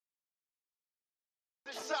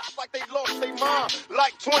Like they lost their mind.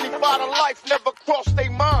 Like 25 to life never crossed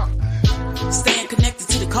their mind. Staying connected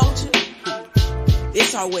to the culture,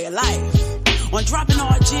 it's our way of life. On Dropping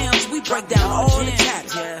All Gems, we break down all the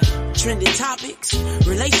chapters, trending topics,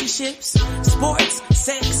 relationships, sports,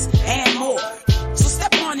 sex, and more. So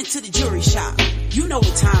step on into the jewelry shop. You know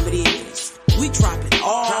what time it is. We dropping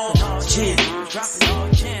all gems. Dropping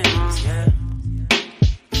all gems, yeah.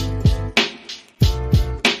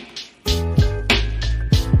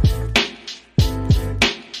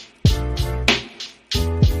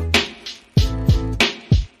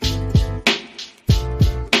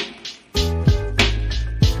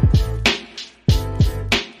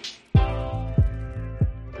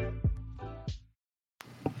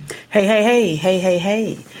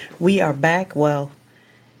 Hey. We are back. Well,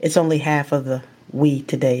 it's only half of the we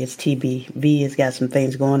today. It's TB. V has got some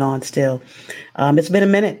things going on still. It's been a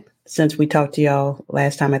minute since we talked to y'all.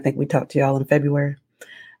 Last time I think we talked to y'all in February.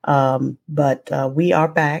 But we are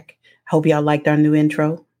back. Hope y'all liked our new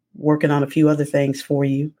intro. Working on a few other things for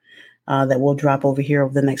you that we'll drop over here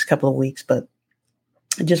over the next couple of weeks. But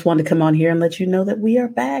I just wanted to come on here and let you know that we are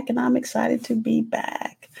back, and I'm excited to be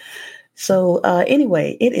back. So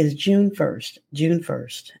anyway, it is June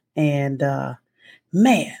 1st. And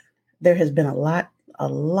man, there has been a lot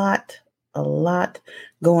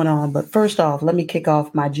going on. But first off, let me kick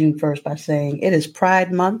off my June 1st by saying it is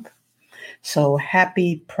Pride Month. So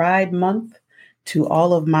happy Pride Month to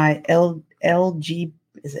all of my LGBTQ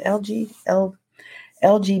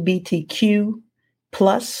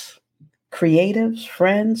plus creatives,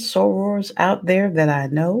 friends, sorors out there that I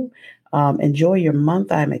know. Enjoy your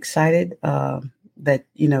month. I'm excited that,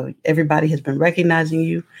 everybody has been recognizing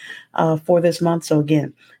you for this month. So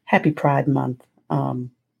again, happy Pride Month. Do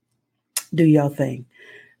y'all thing.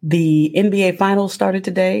 The NBA Finals started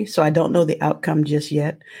today, so I don't know the outcome just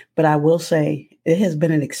yet, but I will say it has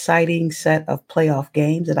been an exciting set of playoff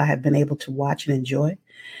games that I have been able to watch and enjoy.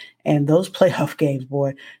 And those playoff games,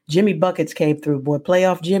 boy, Jimmy Buckets came through, boy,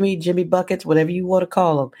 playoff Jimmy Buckets, whatever you want to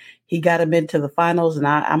call him. He got him into the finals, and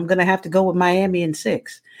I'm going to have to go with Miami in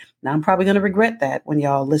 6. Now, I'm probably going to regret that when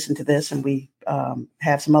y'all listen to this and we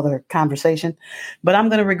have some other conversation, but I'm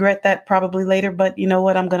going to regret that probably later. But you know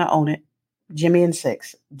what? I'm going to own it. Jimmy in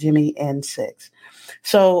 6.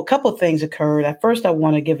 So a couple of things occurred. At first, I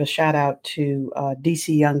want to give a shout out to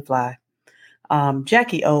DC Young Fly.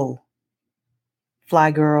 Jackie O,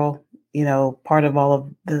 Fly Girl, part of all of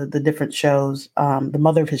the different shows. The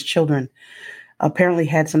mother of his children apparently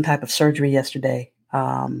had some type of surgery yesterday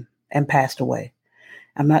and passed away.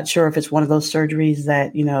 I'm not sure if it's one of those surgeries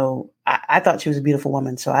that, I thought she was a beautiful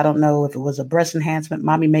woman. So I don't know if it was a breast enhancement,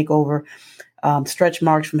 mommy makeover, stretch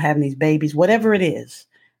marks from having these babies, whatever it is.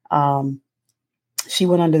 She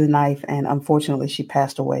went under the knife and unfortunately she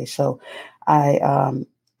passed away. So I,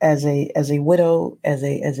 as a widow, as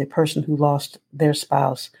a person who lost their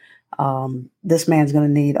spouse, this man's going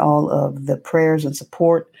to need all of the prayers and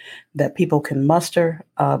support that people can muster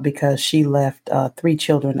because she left 3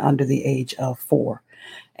 children under the age of 4.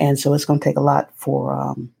 And so it's going to take a lot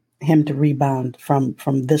for him to rebound from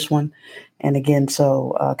this one. And again,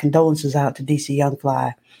 so condolences out to DC Young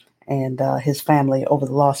Fly and his family over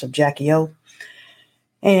the loss of Jackie O.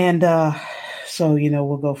 And so,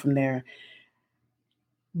 we'll go from there.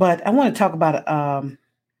 But I want to talk about, I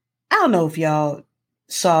don't know if y'all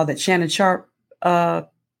saw that Shannon Sharp,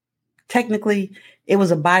 technically it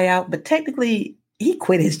was a buyout, but technically he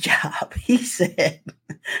quit his job. He said,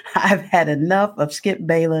 I've had enough of Skip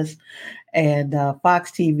Bayless and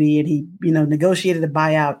Fox TV. And he, negotiated a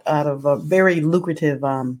buyout out of a very lucrative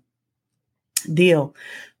deal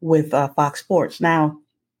with Fox Sports. Now,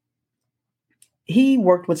 he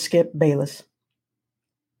worked with Skip Bayless,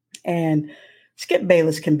 and Skip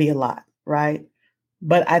Bayless can be a lot, right?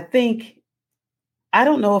 But I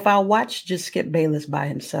don't know if I'll watch just Skip Bayless by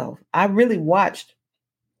himself. I really watched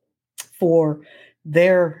for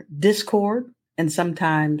their discord and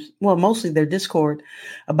sometimes, mostly their discord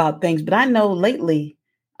about things. But I know lately,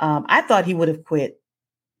 I thought he would have quit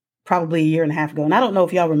probably a year and a half ago. And I don't know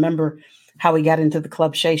if y'all remember how he got into the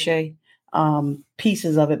Club Shay Shay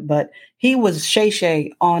pieces of it, but he was Shay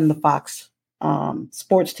Shay on the Fox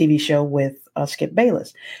sports TV show with Skip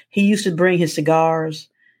Bayless. He used to bring his cigars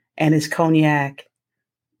and his cognac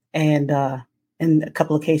and in a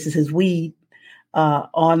couple of cases his weed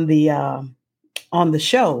on the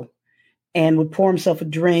show, and would pour himself a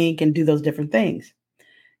drink and do those different things.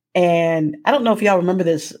 And I don't know if y'all remember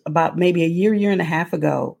this, about maybe a year and a half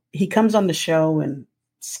ago, he comes on the show and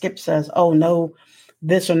Skip says, oh, no,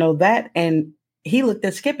 this or no, that. And he looked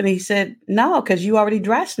at Skip and he said, no, because you already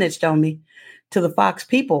dry snitched on me to the Fox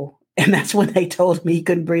people. And that's when they told me he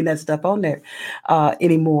couldn't bring that stuff on there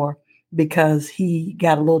anymore because he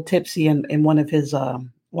got a little tipsy in one of his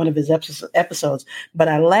episodes. But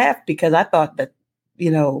I laughed because I thought that, he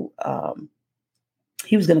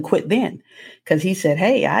was going to quit then because he said,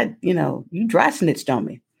 hey, you dry snitched on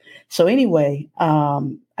me. So anyway,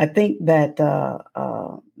 I think that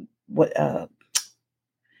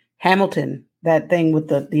Hamilton, that thing with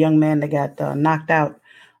the young man that got knocked out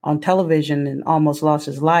on television and almost lost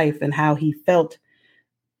his life, and how he felt,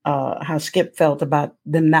 how Skip felt about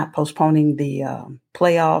them not postponing the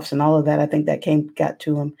playoffs and all of that. I think that got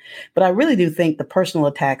to him. But I really do think the personal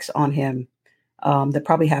attacks on him that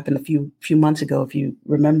probably happened a few months ago, if you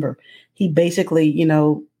remember, he basically,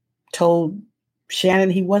 told Shannon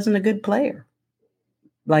he wasn't a good player.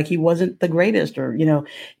 Like he wasn't the greatest, or,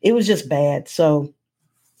 it was just bad. So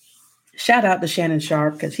shout out to Shannon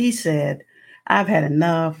Sharpe, because he said, I've had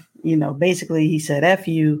enough. Basically he said, F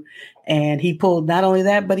you. And he pulled not only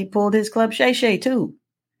that, but he pulled his Club Shay Shay too.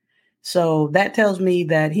 So that tells me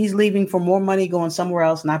that he's leaving for more money, going somewhere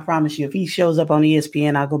else. And I promise you, if he shows up on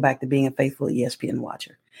ESPN, I'll go back to being a faithful ESPN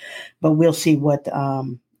watcher. But we'll see what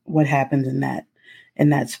happens in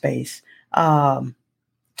that space. A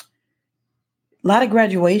lot of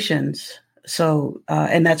graduations. So,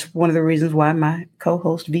 and that's one of the reasons why my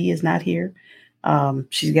co-host V is not here.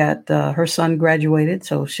 She's got her son graduated.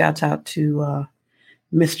 So shouts out to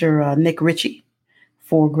Mr. Nick Ritchie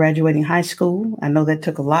for graduating high school. I know that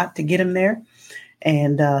took a lot to get him there.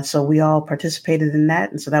 And so we all participated in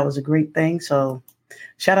that. And so that was a great thing. So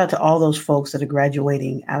shout out to all those folks that are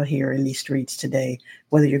graduating out here in these streets today,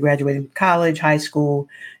 whether you're graduating from college, high school,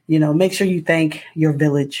 make sure you thank your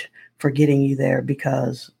village for getting you there,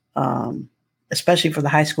 because especially for the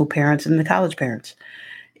high school parents and the college parents,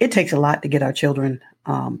 it takes a lot to get our children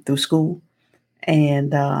through school.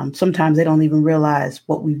 And sometimes they don't even realize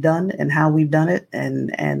what we've done and how we've done it.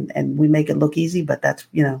 And we make it look easy, but that's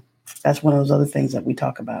one of those other things that we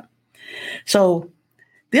talk about. So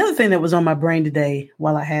the other thing that was on my brain today,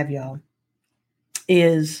 while I have y'all,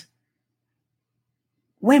 is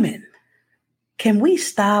women. Can we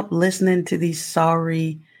stop listening to these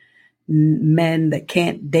sorry men that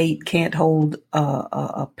can't date, can't hold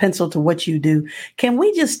a pencil to what you do? Can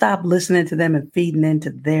we just stop listening to them and feeding into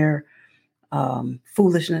their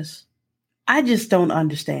foolishness? I just don't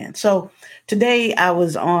understand. So today I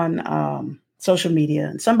was on social media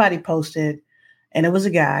and somebody posted, and it was a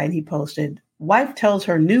guy, and he posted, wife tells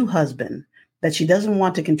her new husband that she doesn't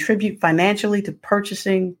want to contribute financially to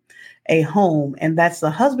purchasing a home, and that's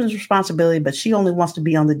the husband's responsibility, but she only wants to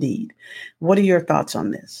be on the deed. What are your thoughts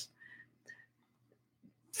on this?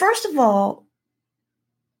 First of all,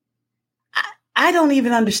 I don't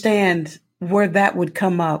even understand where that would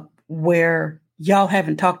come up, where y'all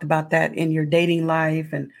haven't talked about that in your dating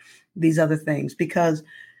life and these other things, because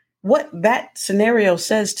what that scenario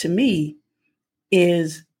says to me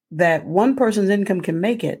is that one person's income can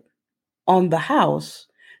make it on the house,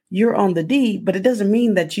 you're on the deed, but it doesn't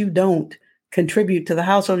mean that you don't contribute to the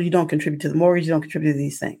household, you don't contribute to the mortgage, you don't contribute to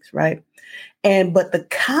these things, right? But the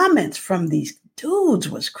comments from these dudes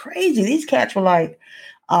was crazy. These cats were like,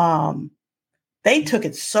 they took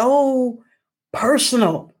it so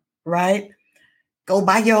personal, right? Go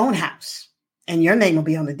buy your own house and your name will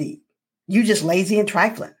be on the deed. You just lazy and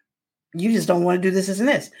trifling. You just don't want to do this and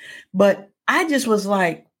this. But I just was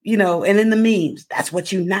like, and in the memes, that's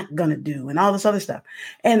what you're not going to do and all this other stuff.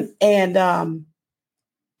 And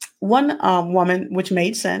one woman, which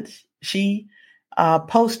made sense, she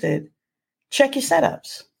posted, check your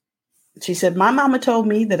setups. She said, my mama told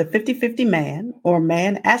me that a 50-50 man or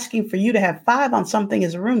man asking for you to have 5 on something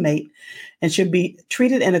is a roommate and should be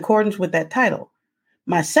treated in accordance with that title.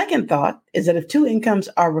 My second thought is that if 2 incomes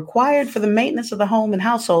are required for the maintenance of the home and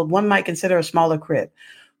household, one might consider a smaller crib.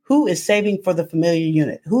 Who is saving for the familiar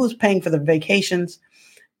unit? Who is paying for the vacations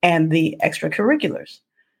and the extracurriculars?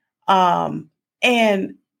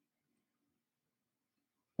 And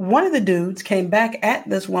one of the dudes came back at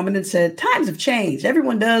this woman and said, times have changed.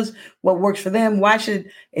 Everyone does what works for them. Why should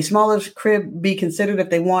a smaller crib be considered if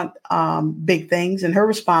they want big things? And her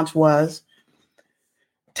response was,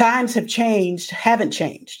 times have changed, haven't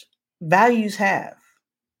changed. Values have.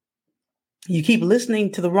 You keep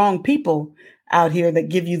listening to the wrong people out here that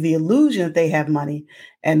give you the illusion that they have money,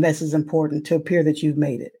 and this is important to appear that you've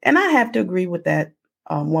made it. And I have to agree with that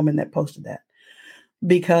woman that posted that,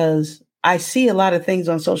 because I see a lot of things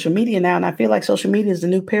on social media now, and I feel like social media is the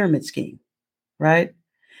new pyramid scheme, right?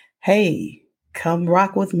 Hey, come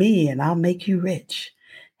rock with me and I'll make you rich.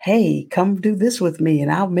 Hey, come do this with me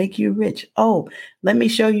and I'll make you rich. Oh, let me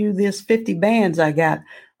show you this 50 bands I got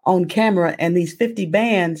on camera, and these 50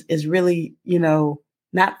 bands is really,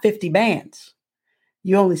 not 50 bands.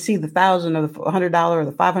 You only see the $1,000 or the $100 or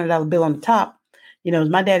the $500 bill on the top. As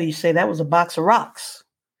my daddy used to say, that was a box of rocks,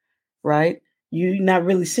 right? You're not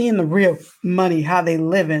really seeing the real money, how they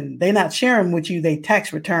living. They're not sharing with you their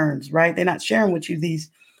tax returns, right? They're not sharing with you these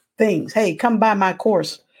things. Hey, come buy my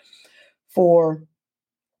course for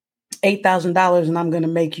 $8,000 and I'm going to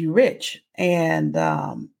make you rich. And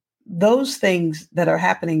those things that are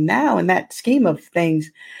happening now in that scheme of things,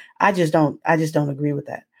 I just don't agree with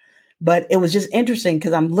that. But it was just interesting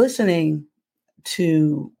because I'm listening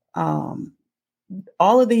to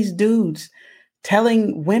all of these dudes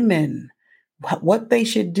telling women what they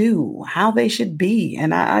should do, how they should be.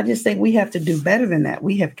 And I just think we have to do better than that.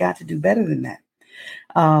 We have got to do better than that.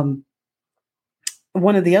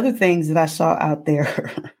 One of the other things that I saw out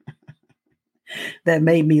there that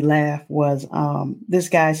made me laugh was this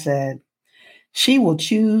guy said, she will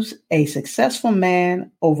choose a successful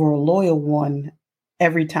man over a loyal one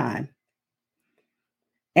every time.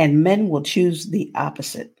 And men will choose the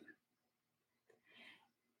opposite.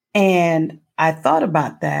 And I thought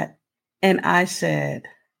about that and I said,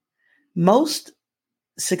 most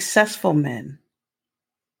successful men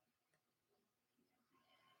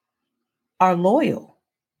are loyal.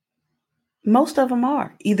 Most of them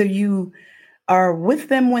are. Either you are with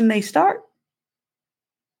them when they start,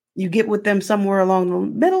 you get with them somewhere along the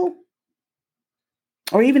middle,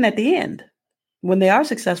 or even at the end when they are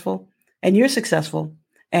successful and you're successful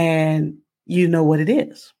and you know what it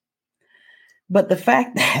is. But the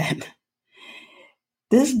fact that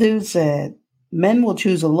this dude said men will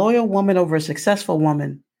choose a loyal woman over a successful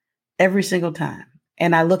woman every single time.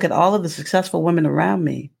 And I look at all of the successful women around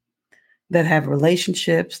me that have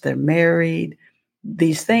relationships, they're married,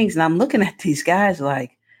 these things. And I'm looking at these guys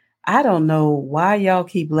like, I don't know why y'all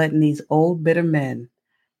keep letting these old, bitter men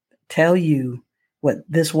tell you what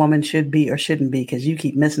this woman should be or shouldn't be, because you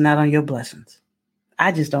keep missing out on your blessings.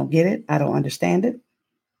 I just don't get it. I don't understand it.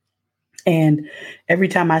 And every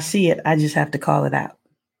time I see it, I just have to call it out,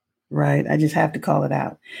 right? I just have to call it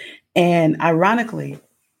out. And ironically,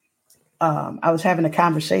 I was having a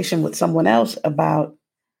conversation with someone else about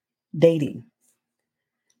dating.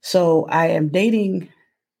 So I am dating,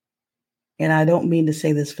 and I don't mean to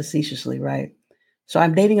say this facetiously, right? So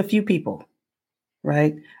I'm dating a few people,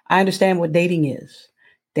 right? I understand what dating is.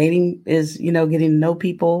 Dating is, getting to know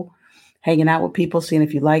people, hanging out with people, seeing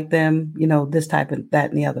if you like them, this type of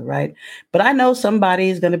that and the other, right? But I know somebody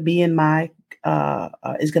is going to be in my,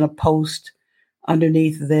 is going to post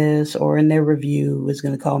underneath this or in their review is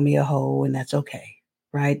going to call me a hoe, and that's okay,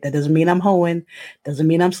 right? That doesn't mean I'm hoeing, doesn't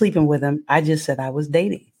mean I'm sleeping with them. I just said I was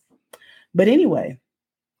dating. But anyway,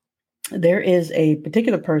 there is a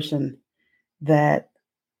particular person that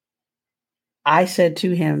I said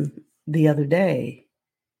to him the other day.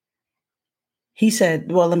 He said,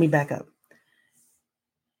 well, let me back up.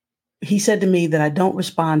 He said to me that I don't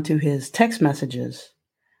respond to his text messages,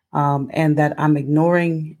 and that I'm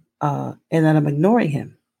ignoring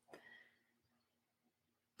him.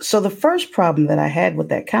 So the first problem that I had with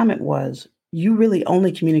that comment was, you really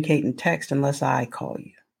only communicate in text unless I call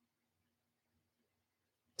you.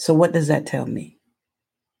 So what does that tell me?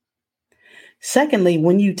 Secondly,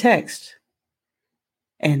 when you text,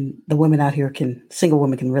 and the women out here single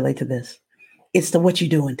women can relate to this, it's the what you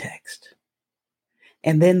do in text.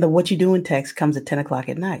 And then the what you do in text comes at 10 o'clock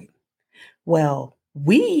at night. Well,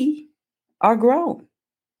 we are grown.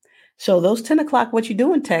 So those 10 o'clock what you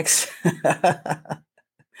do in text,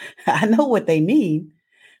 I know what they mean.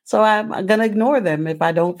 So I'm going to ignore them if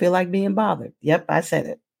I don't feel like being bothered. Yep, I said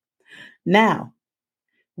it. Now,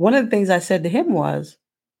 one of the things I said to him was,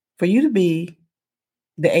 for you to be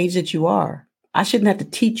the age that you are, I shouldn't have to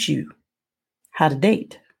teach you how to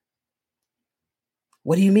date.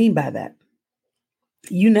 What do you mean by that?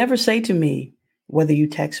 You never say to me, whether you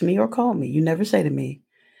text me or call me, you never say to me,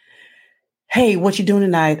 hey, what you doing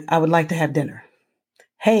tonight? I would like to have dinner.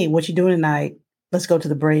 Hey, what you doing tonight? Let's go to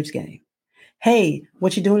the Braves game. Hey,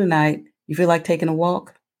 what you doing tonight? You feel like taking a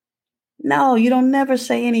walk? No, you don't never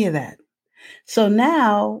say any of that. So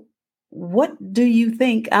now, what do you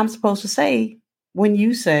think I'm supposed to say when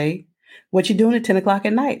you say, what you doing at 10 o'clock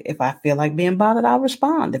at night? If I feel like being bothered, I'll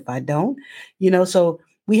respond. If I don't, so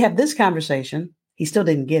we have this conversation. He still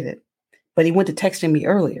didn't get it, but he went to texting me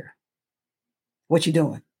earlier. What you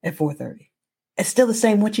doing at 4:30? It's still the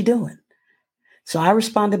same. What you doing? So I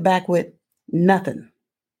responded back with nothing.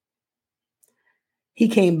 He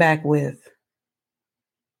came back with,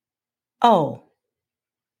 oh,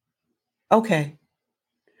 okay.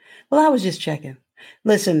 Well, I was just checking.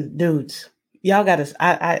 Listen, dudes, y'all got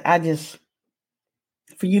to,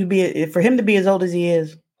 for him to be as old as he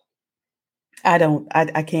is, I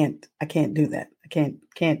can't do that.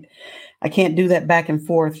 I can't do that back and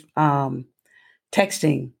forth,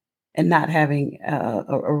 texting and not having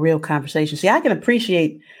a real conversation. See, I can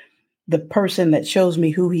appreciate the person that shows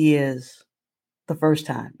me who he is the first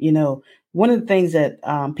time. You know, one of the things that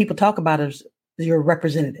people talk about is your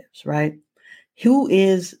representatives, right? Who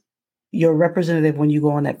is your representative when you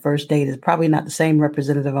go on that first date is probably not the same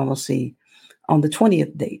representative I'm going to see on the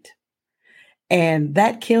 20th date. And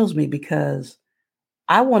that kills me because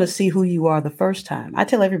I want to see who you are the first time. I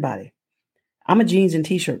tell everybody, I'm a jeans and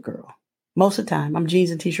t-shirt girl. Most of the time, I'm a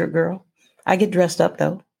jeans and t-shirt girl. I get dressed up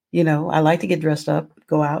though. You know, I like to get dressed up,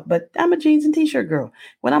 go out, but I'm a jeans and t-shirt girl.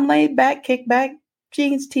 When I'm laid back, kick back,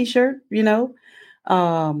 jeans, t-shirt, you know,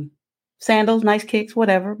 sandals, nice kicks,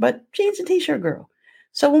 whatever, but jeans and t-shirt girl.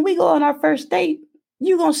 So when we go on our first date,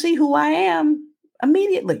 you're going to see who I am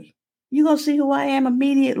immediately. You're going to see who I am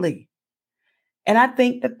immediately. And I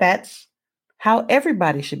think that that's how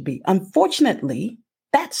everybody should be. Unfortunately,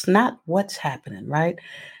 that's not what's happening, right?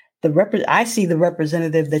 I see the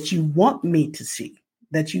representative that you want me to see,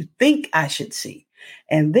 that you think I should see.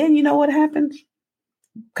 And then you know what happens?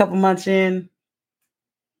 A couple months in,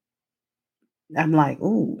 I'm like,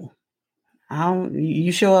 ooh,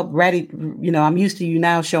 you show up ratty. You know, I'm used to you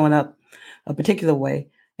now showing up a particular way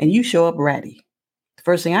and you show up ratty. The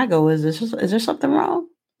first thing I go is there something wrong?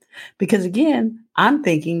 Because again, I'm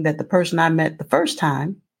thinking that the person I met the first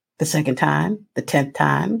time, the second time, the 10th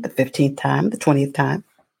time, the 15th time, the 20th time,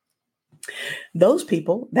 those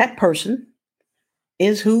people, that person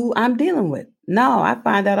is who I'm dealing with. No, I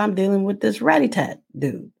find out I'm dealing with this ratty-tat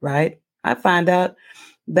dude, right? I find out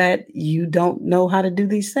that you don't know how to do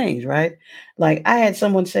these things, right? Like I had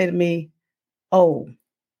someone say to me, oh,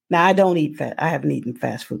 now I don't eat fast. I haven't eaten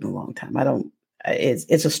fast food in a long time.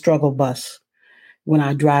 It's a struggle bus when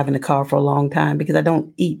I drive in the car for a long time because I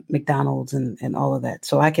don't eat McDonald's and all of that.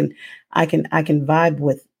 So I can vibe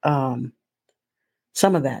with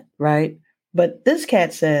some of that, right? But this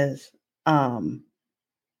cat says,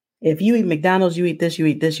 if you eat McDonald's, you eat this, you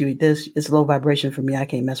eat this, you eat this, it's low vibration for me. I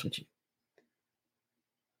can't mess with you.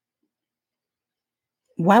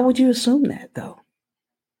 Why would you assume that though?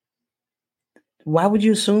 Why would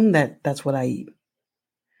you assume that that's what I eat?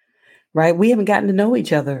 Right? We haven't gotten to know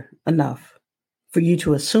each other enough for you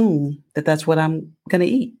to assume that that's what I'm going to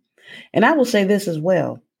eat. And I will say this as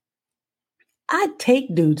well. I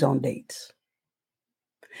take dudes on dates.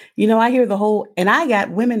 You know, I hear and I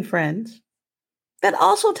got women friends that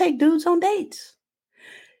also take dudes on dates.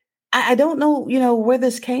 I don't know, you know, where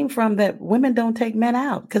this came from that women don't take men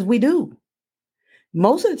out because we do.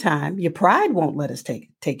 Most of the time, your pride won't let us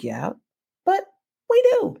take you out, but we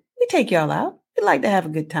do. We take y'all out. We like to have a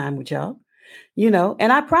good time with y'all, you know,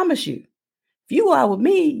 and I promise you, if you go out with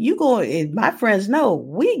me, you going, my friends know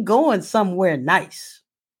we going somewhere nice.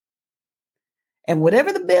 And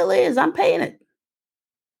whatever the bill is, I'm paying it.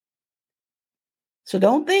 So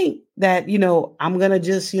don't think that, you know, I'm going to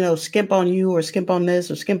just, you know, skimp on you or skimp on this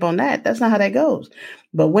or skimp on that. That's not how that goes.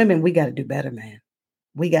 But women, we got to do better, man.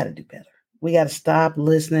 We got to do better. We got to stop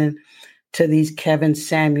listening to these Kevin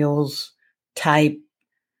Samuels type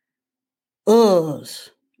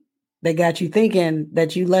they got you thinking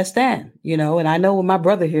that you less than, you know, and I know when my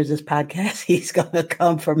brother hears this podcast, he's going to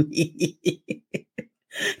come for me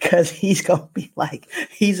because he's going to be like,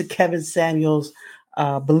 he's a Kevin Samuels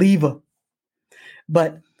believer.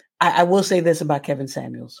 But I will say this about Kevin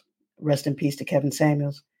Samuels. Rest in peace to Kevin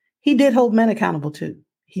Samuels. He did hold men accountable too.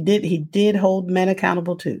 He did hold men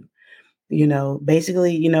accountable too. You know,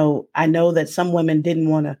 basically, you know, I know that some women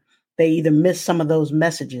they either missed some of those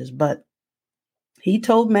messages, but he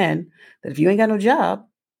told men that if you ain't got no job,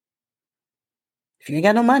 if you ain't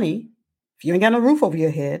got no money, if you ain't got no roof over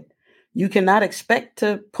your head, you cannot expect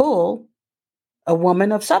to pull a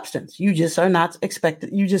woman of substance. You just are not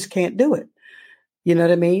expected. You just can't do it. You know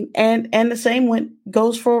what I mean? And the same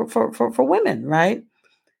goes for women, right?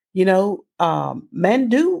 You know, men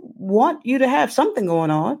do want you to have something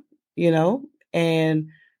going on, you know, and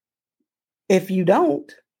if you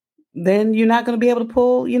don't, then you're not going to be able to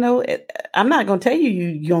pull, you know, I'm not going to tell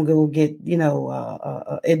you're going to go get, you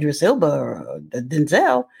know, Idris Elba or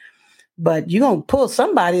Denzel, but you're going to pull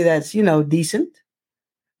somebody that's, you know, decent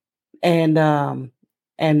and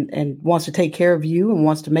wants to take care of you and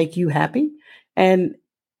wants to make you happy. And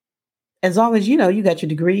as long as, you know, you got your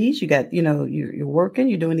degrees, you got, you know, you're working,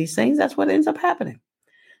 you're doing these things, that's what ends up happening.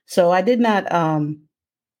 So I did not,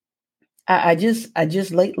 I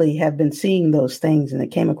just lately have been seeing those things, and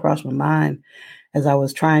it came across my mind as I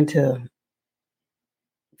was trying to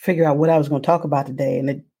figure out what I was going to talk about today.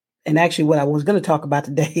 And and actually what I was going to talk about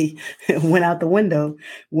today went out the window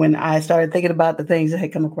when I started thinking about the things that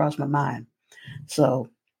had come across my mind. So,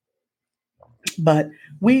 but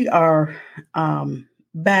we are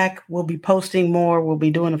back. We'll be posting more. We'll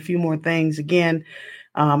be doing a few more things again.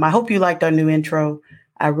 I hope you liked our new intro.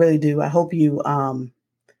 I really do. I hope you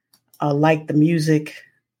like the music.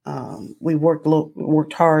 We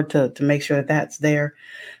worked hard to make sure that that's there.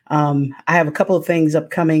 I have a couple of things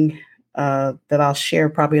upcoming that I'll share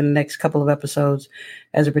probably in the next couple of episodes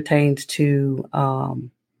as it pertains to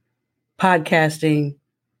podcasting,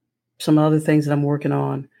 some other things that I'm working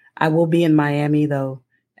on. I will be in Miami though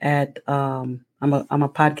at I'm a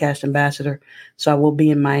podcast ambassador, so I will be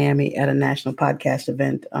in Miami at a national podcast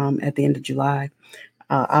event at the end of July.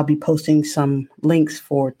 I'll be posting some links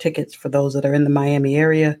for tickets for those that are in the Miami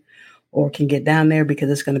area or can get down there because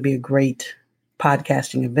it's going to be a great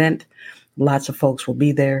podcasting event. Lots of folks will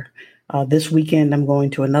be there. This weekend, I'm going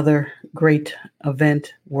to another great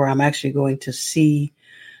event where I'm actually going to see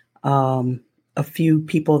a few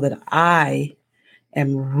people that I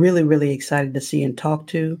am really, really excited to see and talk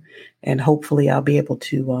to. And hopefully I'll be able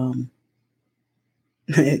to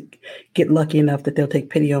get lucky enough that they'll take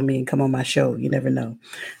pity on me and come on my show. You never know.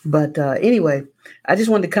 But anyway, I just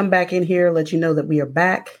wanted to come back in here, let you know that we are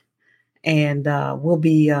back. And we'll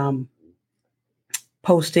be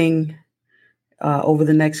posting over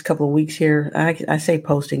the next couple of weeks here. I say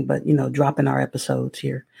posting, but, dropping our episodes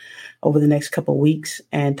here over the next couple of weeks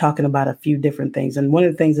and talking about a few different things. And one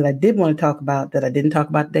of the things that I did want to talk about that I didn't talk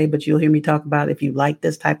about today, but you'll hear me talk about if you like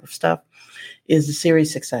this type of stuff, is the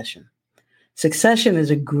series Succession. Succession is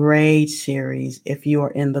a great series if you are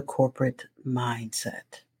in the corporate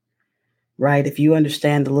mindset, right? If you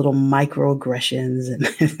understand the little microaggressions and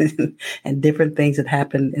and different things that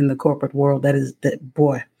happen in the corporate world, that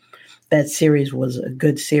series was a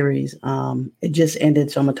good series. It just ended,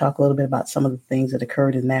 so I'm going to talk a little bit about some of the things that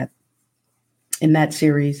occurred in that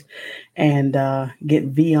series, and get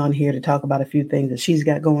V on here to talk about a few things that she's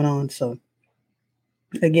got going on. So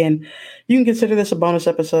again, you can consider this a bonus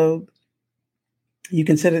episode. You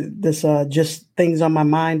consider this just things on my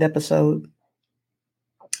mind episode,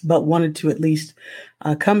 but wanted to at least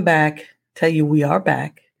come back, tell you we are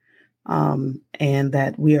back, and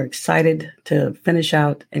that we are excited to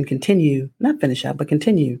continue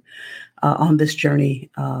on this journey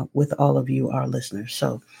with all of you, our listeners.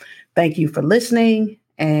 So thank you for listening,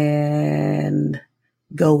 and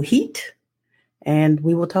go Heat, and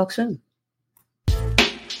we will talk soon.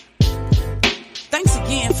 Thanks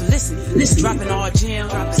again for listening. Dropping all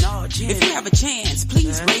gems. If you have a chance,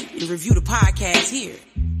 please rate and review the podcast here.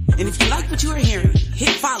 And if you like what you are hearing, hit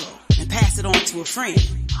follow and pass it on to a friend.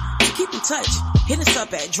 To keep in touch, hit us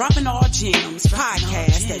up at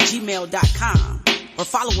droppingallgemspodcast@gmail.com or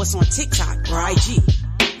follow us on TikTok or IG.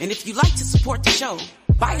 And if you like to support the show,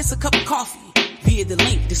 buy us a cup of coffee via the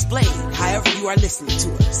link displayed however you are listening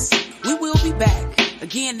to us. We will be back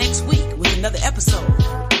again next week with another episode,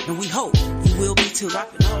 and we hope you will be too.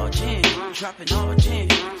 Dropping all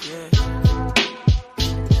gems, yeah.